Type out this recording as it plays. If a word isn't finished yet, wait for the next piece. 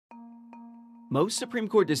Most Supreme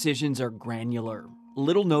Court decisions are granular,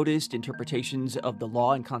 little noticed interpretations of the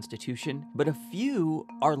law and Constitution, but a few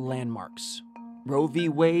are landmarks. Roe v.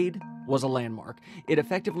 Wade was a landmark. It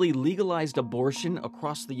effectively legalized abortion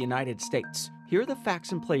across the United States. Here are the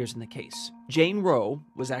facts and players in the case. Jane Roe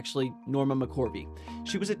was actually Norma McCorvey.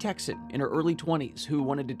 She was a Texan in her early 20s who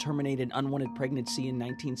wanted to terminate an unwanted pregnancy in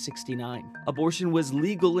 1969. Abortion was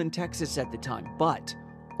legal in Texas at the time, but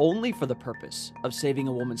only for the purpose of saving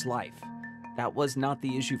a woman's life. That was not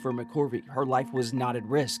the issue for McCorvey. Her life was not at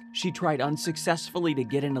risk. She tried unsuccessfully to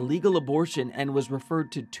get an illegal abortion and was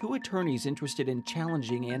referred to two attorneys interested in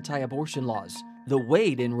challenging anti-abortion laws. The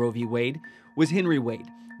Wade in Roe v. Wade was Henry Wade,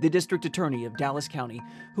 the district attorney of Dallas County,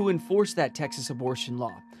 who enforced that Texas abortion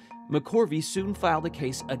law. McCorvey soon filed a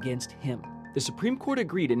case against him. The Supreme Court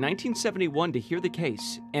agreed in 1971 to hear the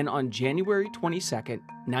case, and on January 22,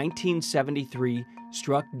 1973,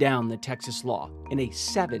 struck down the Texas law in a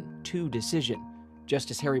 7-2 decision.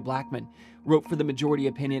 Justice Harry Blackmun wrote for the majority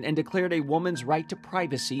opinion and declared a woman's right to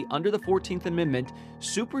privacy under the 14th Amendment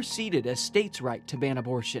superseded a state's right to ban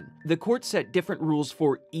abortion. The court set different rules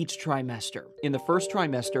for each trimester. In the first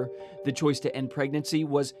trimester, the choice to end pregnancy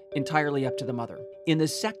was entirely up to the mother. In the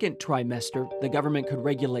second trimester, the government could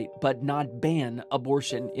regulate but not ban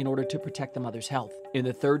abortion in order to protect the mother's health. In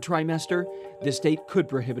the third trimester, the state could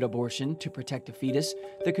prohibit abortion to protect a fetus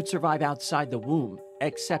that could survive outside the womb,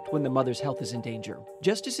 except when the mother's health is in danger.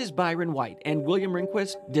 Justices Byron White and William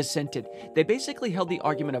Rehnquist dissented. They basically held the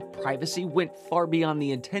argument of privacy went far beyond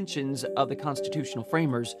the intentions of the constitutional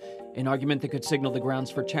framers, an argument that could signal the grounds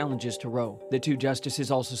for challenges to Roe. The two justices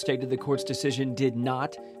also stated the court's decision did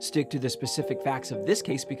not stick to the specific facts of this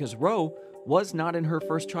case because Roe was not in her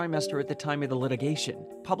first trimester at the time of the litigation.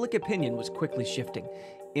 Public opinion was quickly shifting.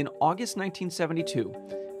 In August 1972,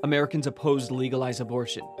 Americans opposed legalized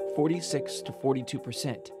abortion, 46 to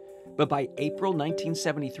 42%. But by April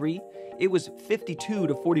 1973, it was 52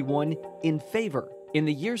 to 41 in favor. In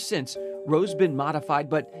the years since, Roe's been modified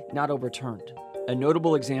but not overturned. A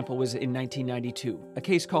notable example was in 1992, a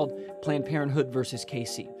case called Planned Parenthood versus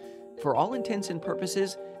Casey. For all intents and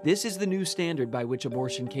purposes, this is the new standard by which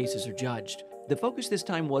abortion cases are judged. The focus this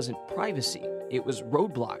time wasn't privacy, it was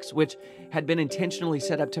roadblocks, which had been intentionally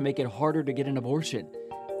set up to make it harder to get an abortion.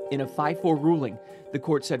 In a 5-4 ruling, the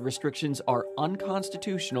court said restrictions are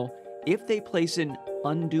unconstitutional if they place an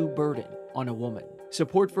undue burden on a woman.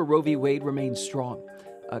 Support for Roe v. Wade remains strong.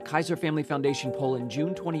 A Kaiser Family Foundation poll in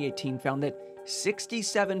June 2018 found that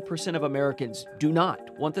 67% of Americans do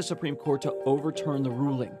not want the Supreme Court to overturn the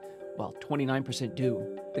ruling, while 29%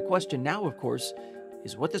 do. The question now, of course,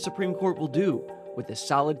 is what the Supreme Court will do with a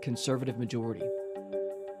solid conservative majority.